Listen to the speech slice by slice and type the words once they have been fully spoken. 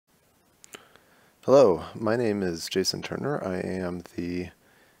Hello, my name is Jason Turner. I am the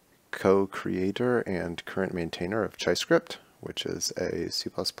co-creator and current maintainer of ChaiScript, which is a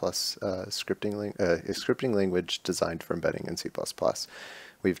C++ scripting language designed for embedding in C++.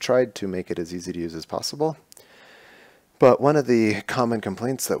 We've tried to make it as easy to use as possible, but one of the common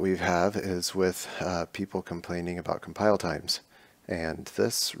complaints that we have is with people complaining about compile times. And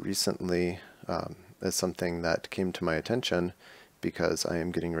this recently is something that came to my attention because I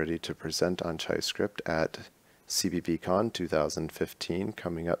am getting ready to present on ChaiScript at CBPCon 2015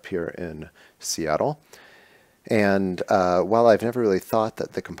 coming up here in Seattle. And while I've never really thought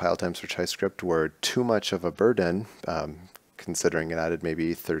that the compile times for ChaiScript were too much of a burden, considering it added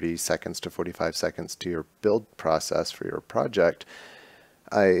maybe 30 seconds to 45 seconds to your build process for your project,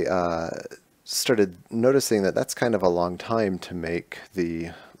 I started noticing that that's kind of a long time to make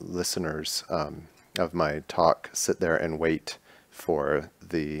the listeners of my talk sit there and wait for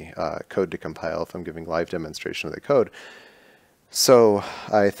the code to compile if I'm giving live demonstration of the code. So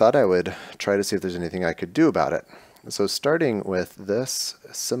I thought I would try to see if there's anything I could do about it. So starting with this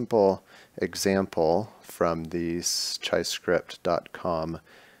simple example from the ChaiScript.com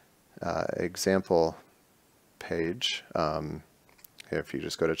example page, if you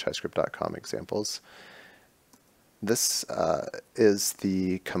just go to ChaiScript.com examples, this is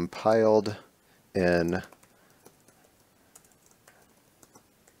the compiled in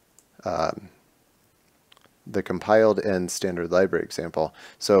standard library example.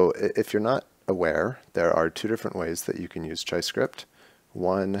 So if you're not aware, there are two different ways that you can use ChaiScript.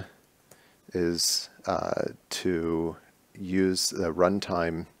 One is to use the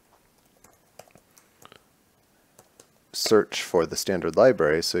runtime search for the standard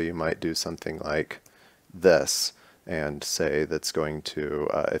library. So you might do something like this and say that's going to,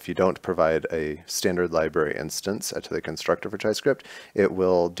 if you don't provide a standard library instance to the constructor for ChaiScript, it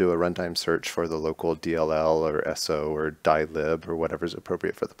will do a runtime search for the local DLL or SO or dylib or whatever is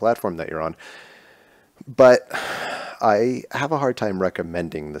appropriate for the platform that you're on. But I have a hard time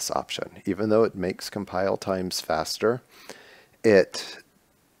recommending this option. Even though it makes compile times faster, it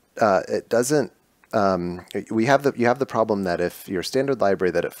doesn't. You have the problem that if your standard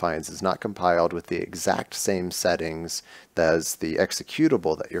library that it finds is not compiled with the exact same settings as the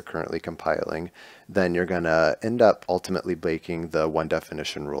executable that you're currently compiling, then you're going to end up ultimately breaking the one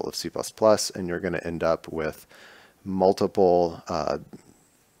definition rule of C++, and you're going to end up with multiple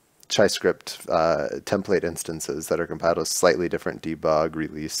ChaiScript template instances that are compiled with slightly different debug,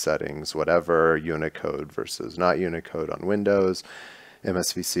 release settings, whatever, Unicode versus not Unicode on Windows,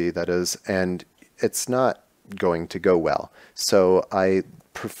 MSVC that is, and it's not going to go well. So I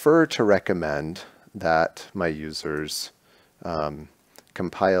prefer to recommend that my users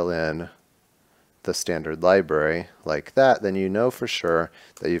compile in the standard library like that. Then you know for sure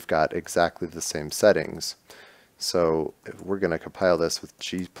that you've got exactly the same settings. So we're going to compile this with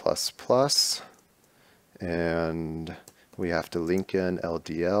G++, and we have to link in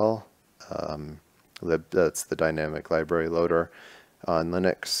LDL. That's the dynamic library loader on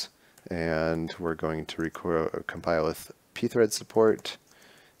Linux. And we're going to compile with pthread support,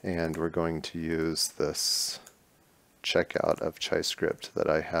 and we're going to use this checkout of ChaiScript that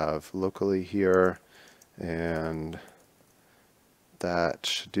I have locally here, and that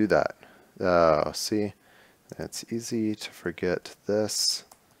should do that. Oh, see, it's easy to forget this.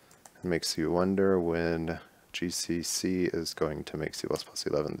 It makes you wonder when GCC is going to make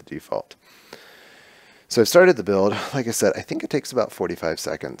C++11 the default. So I've started the build. Like I said, I think it takes about 45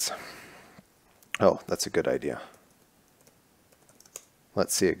 seconds. Oh, that's a good idea.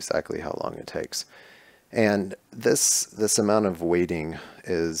 Let's see exactly how long it takes. And this amount of waiting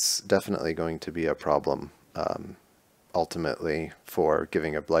is definitely going to be a problem ultimately for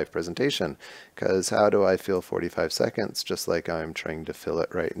giving a live presentation, because how do I fill 45 seconds just like I'm trying to fill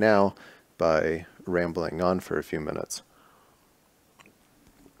it right now by rambling on for a few minutes?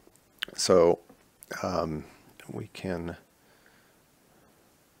 So we can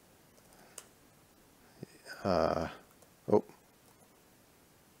yeah,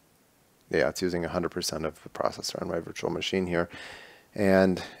 it's using 100% of the processor on my virtual machine here,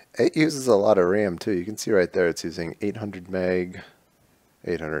 and it uses a lot of RAM too. You can see right there it's using 800 meg,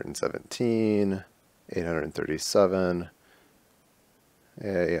 817, 837.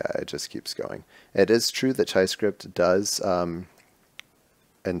 Yeah, it just keeps going. It is true that ChaiScript does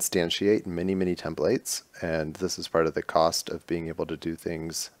instantiate many templates, and this is part of the cost of being able to do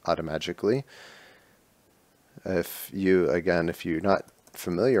things automatically. If you're not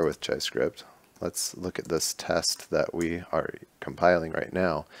familiar with ChaiScript, let's look at this test that we are compiling right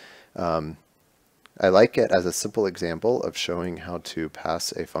now. I like it as a simple example of showing how to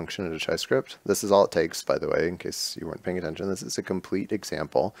pass a function into ChaiScript. This is all it takes, by the way, in case you weren't paying attention. This is a complete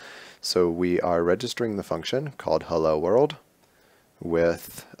example. So we are registering the function called hello world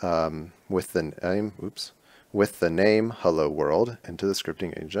with the name hello world into the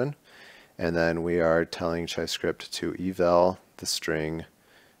scripting engine, and then we are telling ChaiScript to eval the string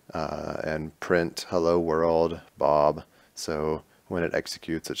and print hello world Bob. So when it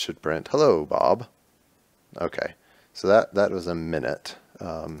executes, it should print hello Bob. Okay, so that was a minute.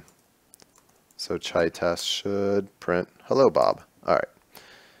 So ChaiTest should print hello Bob. All right,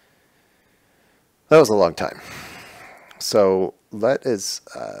 that was a long time. So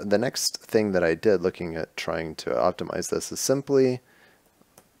the next thing that I did looking at trying to optimize this is simply,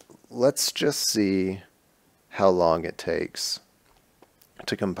 let's just see how long it takes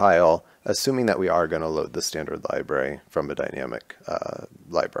to compile, assuming that we are going to load the standard library from a dynamic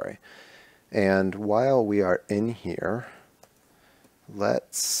library. And while we are in here,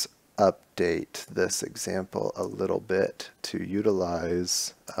 let's update this example a little bit to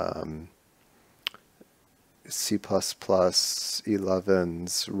utilize C++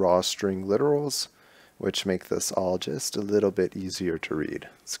 11's raw string literals, which make this all just a little bit easier to read.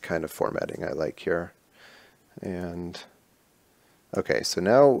 It's kind of formatting I like here. And okay, so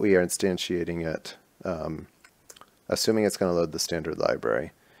now we are instantiating it, assuming it's going to load the standard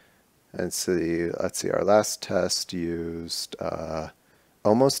library. And see, let's see, our last test used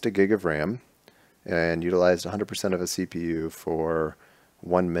almost a gig of RAM and utilized 100% of a CPU for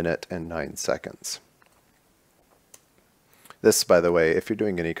 1 minute and 9 seconds. This, by the way, if you're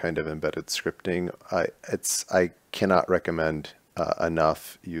doing any kind of embedded scripting, I cannot recommend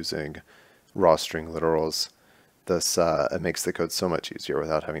enough using raw string literals. This it makes the code so much easier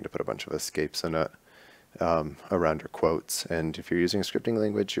without having to put a bunch of escapes in it around your quotes. And if you're using a scripting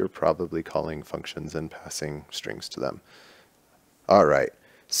language, you're probably calling functions and passing strings to them. All right,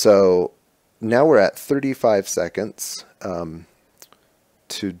 so now we're at 35 seconds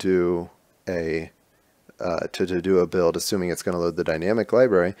to do a build, assuming it's going to load the dynamic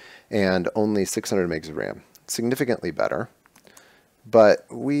library, and only 600 megs of RAM. Significantly better, but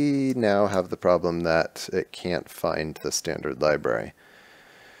we now have the problem that it can't find the standard library.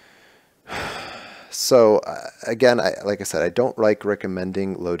 So again, like I said, I don't like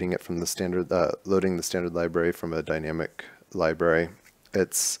recommending loading it from the standard, loading the standard library from a dynamic library.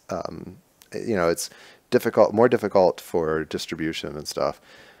 It's it's difficult, more difficult for distribution and stuff.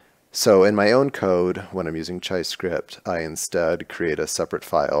 So in my own code, when I'm using ChaiScript, I instead create a separate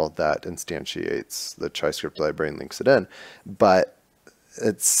file that instantiates the ChaiScript library and links it in. But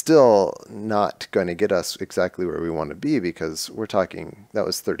it's still not going to get us exactly where we want to be, because we're talking, that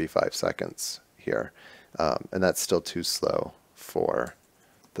was 35 seconds here. And that's still too slow for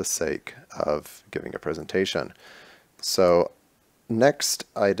the sake of giving a presentation. So next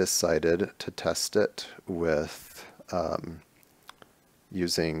I decided to test it with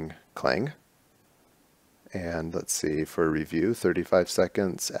using Clang. And let's see, for review, 35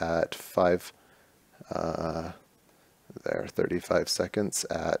 seconds at 35 seconds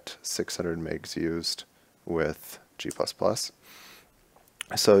at 600 megs used with G++.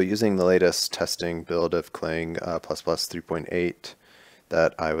 So using the latest testing build of Clang ++ 3.8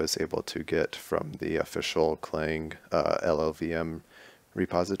 that I was able to get from the official Clang LLVM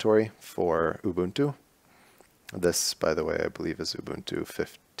repository for Ubuntu. This, by the way, I believe is Ubuntu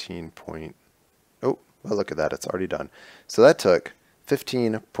 15. Oh, well, look at that. It's already done. So that took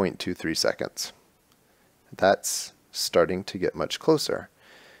 15.23 seconds. That's starting to get much closer.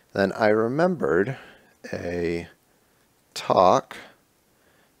 Then I remembered a talk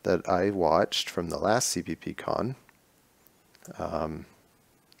that I watched from the last CVPCon,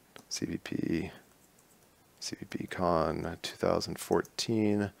 CVPCon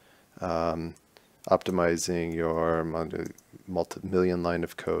 2014, optimizing your multi-million line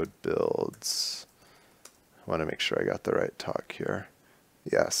of code builds. I want to make sure I got the right talk here.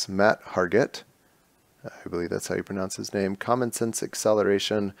 Yes, Matt Hargett, I believe that's how you pronounce his name. Common sense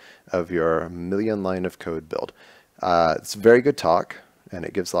acceleration of your million line of code build. It's a very good talk, and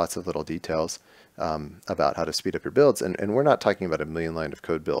it gives lots of little details about how to speed up your builds. And we're not talking about a million line of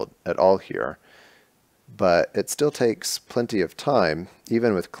code build at all here, but it still takes plenty of time.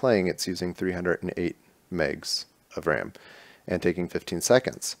 Even with Clang, it's using 308 megs of RAM and taking 15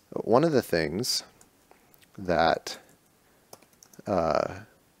 seconds. One of the things that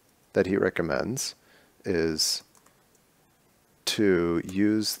that he recommends is to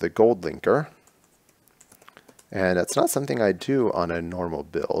use the gold linker. And it's not something I do on a normal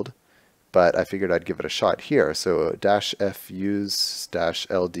build, but I figured I'd give it a shot here. So -f use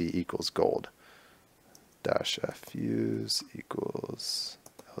 -ld equals gold. dash fuse equals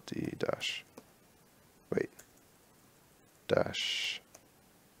ld dash, wait, dash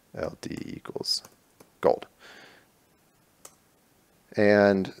ld equals gold.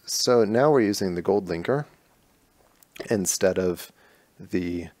 And so now we're using the gold linker instead of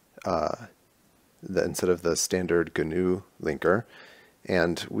the standard GNU linker.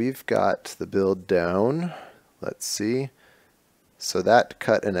 And we've got the build down, let's see. So that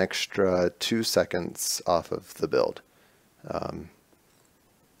cut an extra 2 seconds off of the build. And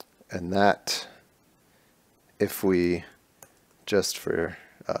that, if we, just for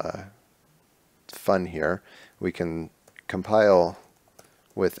fun here, we can compile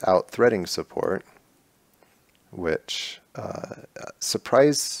without threading support, which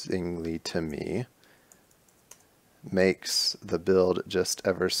surprisingly to me makes the build just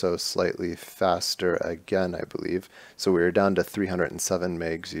ever so slightly faster again, I believe. So we're down to 307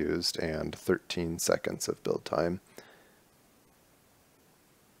 megs used and 13 seconds of build time.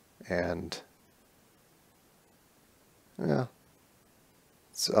 And yeah,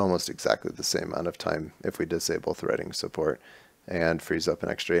 it's almost exactly the same amount of time if we disable threading support and frees up an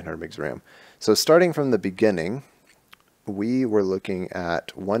extra 800 megs RAM. So starting from the beginning, we were looking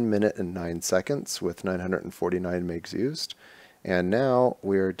at 1 minute and 9 seconds with 949 megs used, and now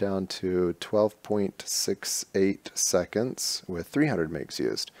we're down to 12.68 seconds with 300 megs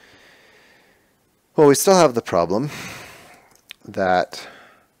used. Well, we still have the problem that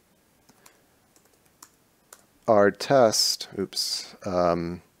our test,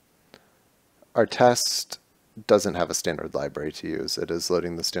 our test doesn't have a standard library to use. It is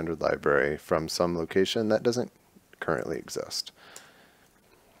loading the standard library from some location that doesn't currently exist.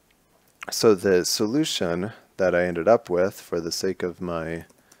 So the solution that I ended up with, for the sake of my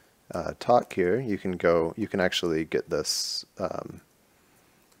talk here, you can actually get this,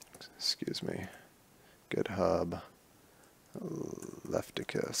 excuse me, GitHub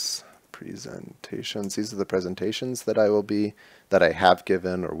Lefticus presentations. These are the presentations that I have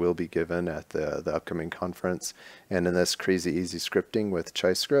given or will be given at the upcoming conference. And in this crazy easy scripting with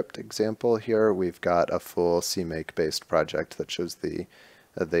ChaiScript example here, we've got a full CMake based project that shows the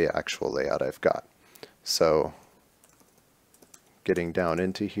actual layout I've got. So getting down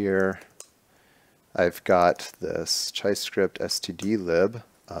into here, I've got this ChaiScript stdlib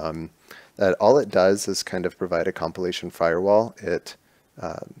that all it does is kind of provide a compilation firewall. It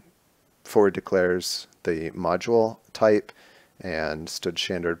forward declares the module type and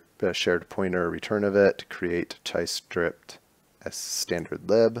shared pointer return of it, create ChaiScript as standard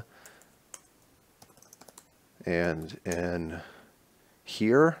lib. And in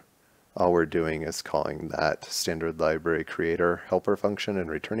here, all we're doing is calling that standard library creator helper function and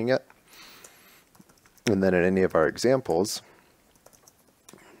returning it. And then in any of our examples,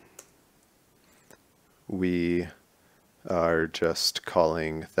 we are just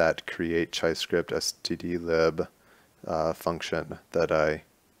calling that create ChaiScript stdlib function that I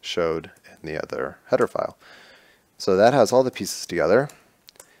showed in the other header file. So that has all the pieces together.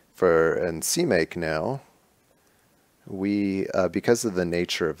 In CMake now, we, because of the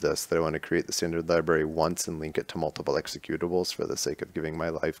nature of this, that I want to create the standard library once and link it to multiple executables for the sake of giving my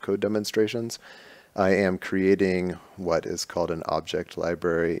live code demonstrations, I am creating what is called an object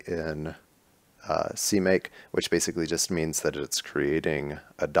library in CMake, which basically just means that it's creating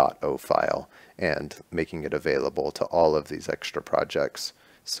a .o file and making it available to all of these extra projects.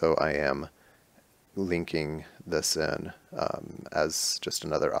 So I am linking this in as just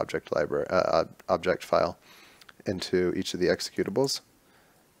another object library, object file into each of the executables.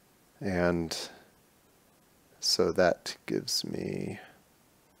 And so that gives me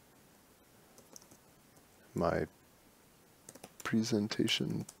my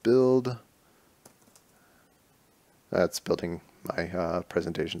presentation build. That's building my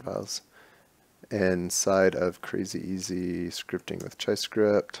presentation files. Inside of Crazy Easy Scripting with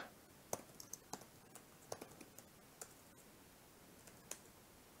ChaiScript,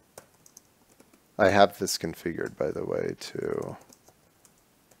 I have this configured, by the way, to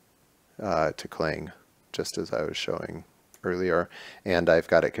Clang, just as I was showing earlier, and I've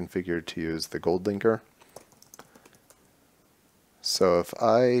got it configured to use the gold linker. So if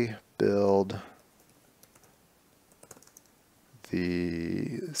I build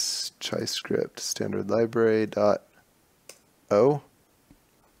the ChaiScript standard library.o,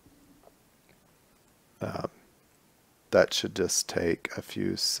 that should just take a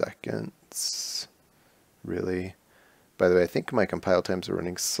few seconds, really. By the way, I think my compile times are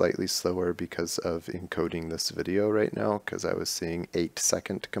running slightly slower because of encoding this video right now, because I was seeing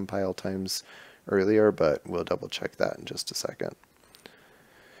 8-second compile times earlier, but we'll double check that in just a second.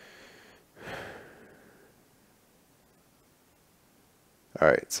 All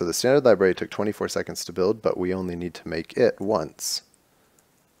right, so the standard library took 24 seconds to build, but we only need to make it once.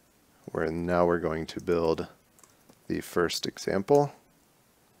 Now we're going to build the first example,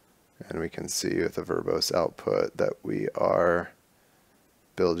 and we can see with the verbose output that we are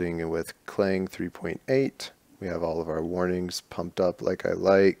building with Clang 3.8. We have all of our warnings pumped up like I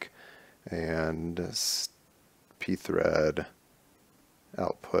like, and pthread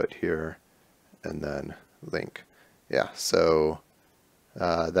output here, and then link. Yeah, so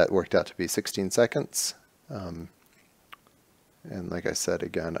that worked out to be 16 seconds. And like I said,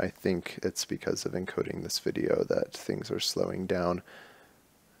 again, I think it's because of encoding this video that things are slowing down.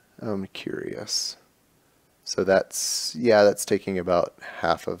 I'm curious. So that's taking about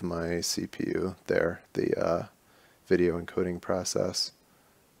half of my CPU there, the video encoding process.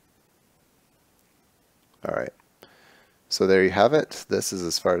 All right. So there you have it. This is,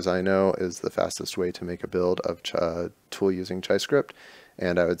 as far as I know, is the fastest way to make a build of tool using ChaiScript.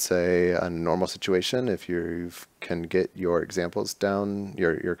 And I would say a normal situation, if you can get your examples down,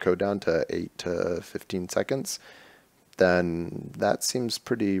 your code down to 8 to 15 seconds, then that seems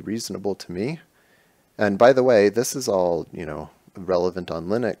pretty reasonable to me. And by the way, this is all, relevant on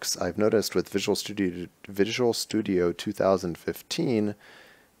Linux. I've noticed with Visual Studio 2015,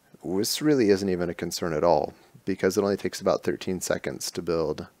 this really isn't even a concern at all, because it only takes about 13 seconds to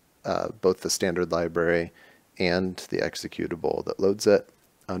build both the standard library and the executable that loads it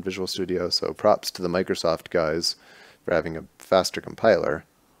on Visual Studio. So props to the Microsoft guys for having a faster compiler.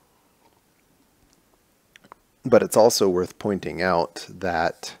 But it's also worth pointing out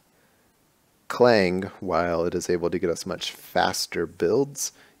that Clang, while it is able to get us much faster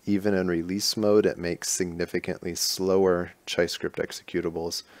builds, even in release mode, it makes significantly slower ChaiScript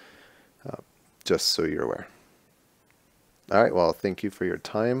executables, just so you're aware. All right, well, thank you for your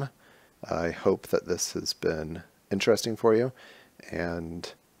time. I hope that this has been interesting for you.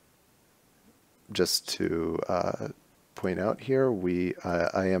 And just to point out here,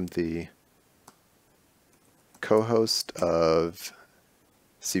 I am the co-host of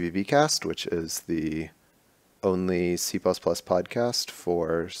CBBcast, which is the only C++ podcast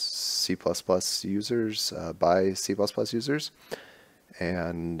for C++ users by C++ users.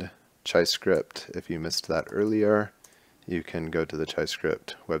 And ChaiScript, if you missed that earlier, you can go to the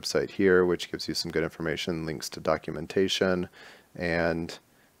ChaiScript website here, which gives you some good information, links to documentation, and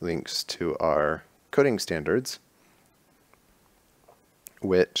links to our coding standards,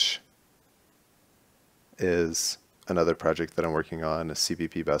 which is another project that I'm working on, is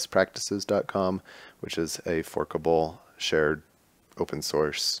cbpbestpractices.com, which is a forkable, shared, open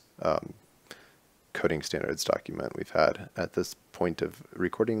source coding standards document. We've had, at this point of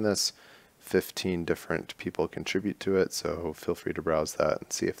recording this, 15 different people contribute to it, so feel free to browse that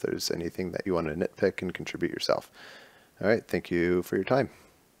and see if there's anything that you want to nitpick and contribute yourself. All right, thank you for your time.